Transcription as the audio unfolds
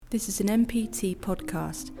This is an MPT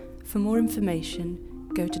podcast. For more information,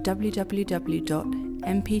 go to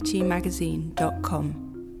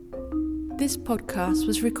www.mptmagazine.com. This podcast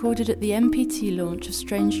was recorded at the MPT launch of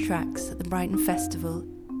Strange Tracks at the Brighton Festival.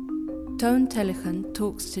 Toon Tellighan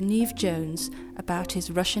talks to Niamh Jones about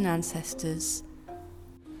his Russian ancestors.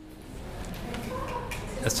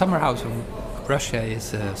 A Summer House of Russia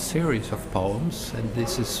is a series of poems, and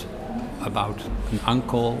this is about an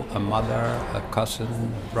uncle, a mother, a cousin,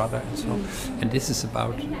 a brother, and so on. And this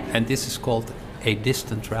is called A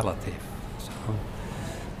Distant Relative. So,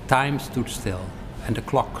 time stood still, and the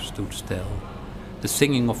clock stood still. The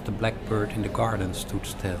singing of the blackbird in the garden stood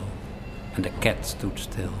still, and the cat stood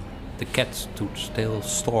still. The cat stood still,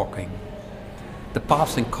 stalking. The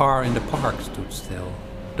passing car in the park stood still.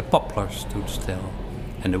 The poplar stood still,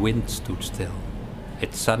 and the wind stood still.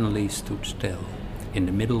 It suddenly stood still, in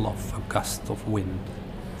the middle of a gust of wind.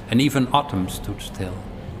 And even autumn stood still,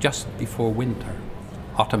 just before winter.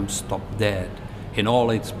 Autumn stopped dead in all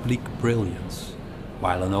its bleak brilliance,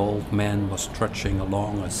 while an old man was trudging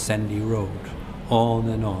along a sandy road, on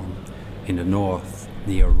and on, in the north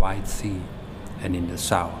near White Sea, and in the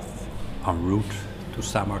south, en route to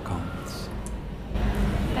Samarkand.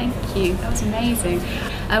 Thank you, that was amazing.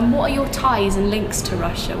 What are your ties and links to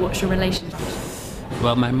Russia? What's your relationship?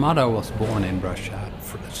 Well, my mother was born in Russia.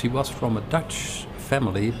 She was from a Dutch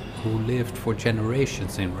family who lived for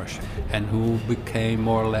generations in Russia and who became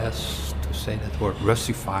more or less, to say that word,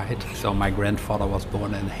 Russified. So my grandfather was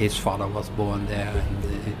born and his father was born there.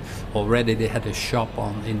 And already they had a shop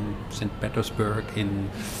in St. Petersburg in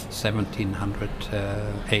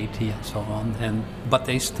 1780 and so on. But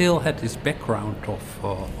they still had this background of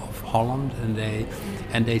Holland,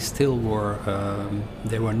 and they still were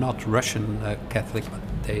they were not Russian Catholic, but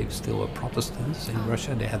they still were Protestants in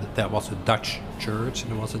Russia. There was a Dutch church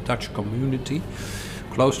and there was a Dutch community,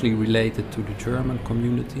 closely related to the German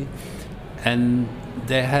community, and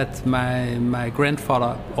they had my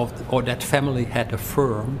grandfather or that family had a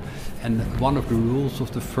firm, and one of the rules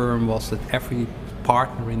of the firm was that every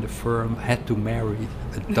partner in the firm had to marry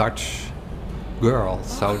a Dutch girl,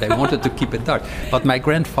 so they wanted to keep it Dutch. But my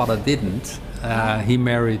grandfather didn't. He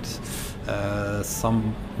married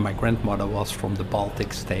my grandmother was from the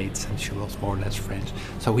Baltic states and she was more or less French.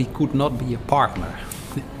 So he could not be a partner,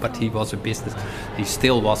 but he was he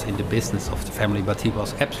still was in the business of the family, but he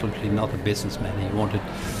was absolutely not a businessman.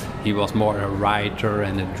 He was more a writer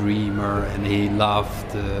and a dreamer, and he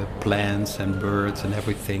loved plants and birds and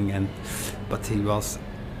everything, but he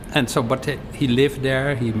lived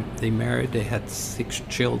there, they married, they had 6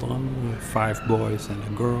 children, 5 boys and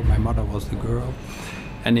a girl. My mother was the girl.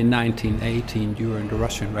 And in 1918, during the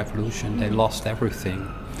Russian Revolution, they lost everything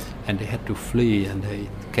and they had to flee, and they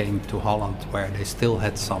came to Holland where they still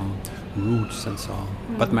had some roots and so on.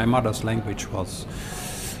 But my mother's language was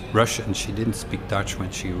Russian. She didn't speak Dutch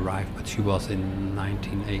when she arrived, but she was in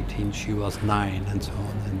 1918, she was 9 and so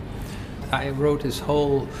on. And I wrote this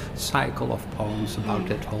whole cycle of poems about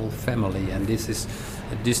that whole family, and this is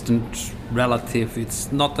a distant relative.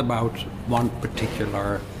 It's not about one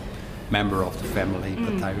particular member of the family,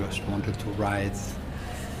 but I just wanted to write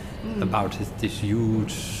about this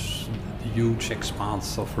huge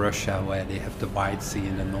expanse of Russia where they have the White Sea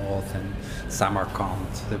in the north and Samarkand,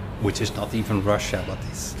 which is not even Russia, but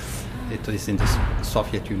it is in the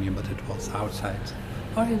Soviet Union, but it was outside.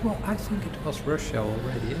 I think it was Russia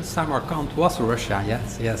already. Samarkand was Russia,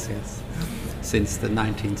 yes. Since the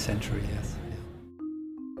 19th century, yes.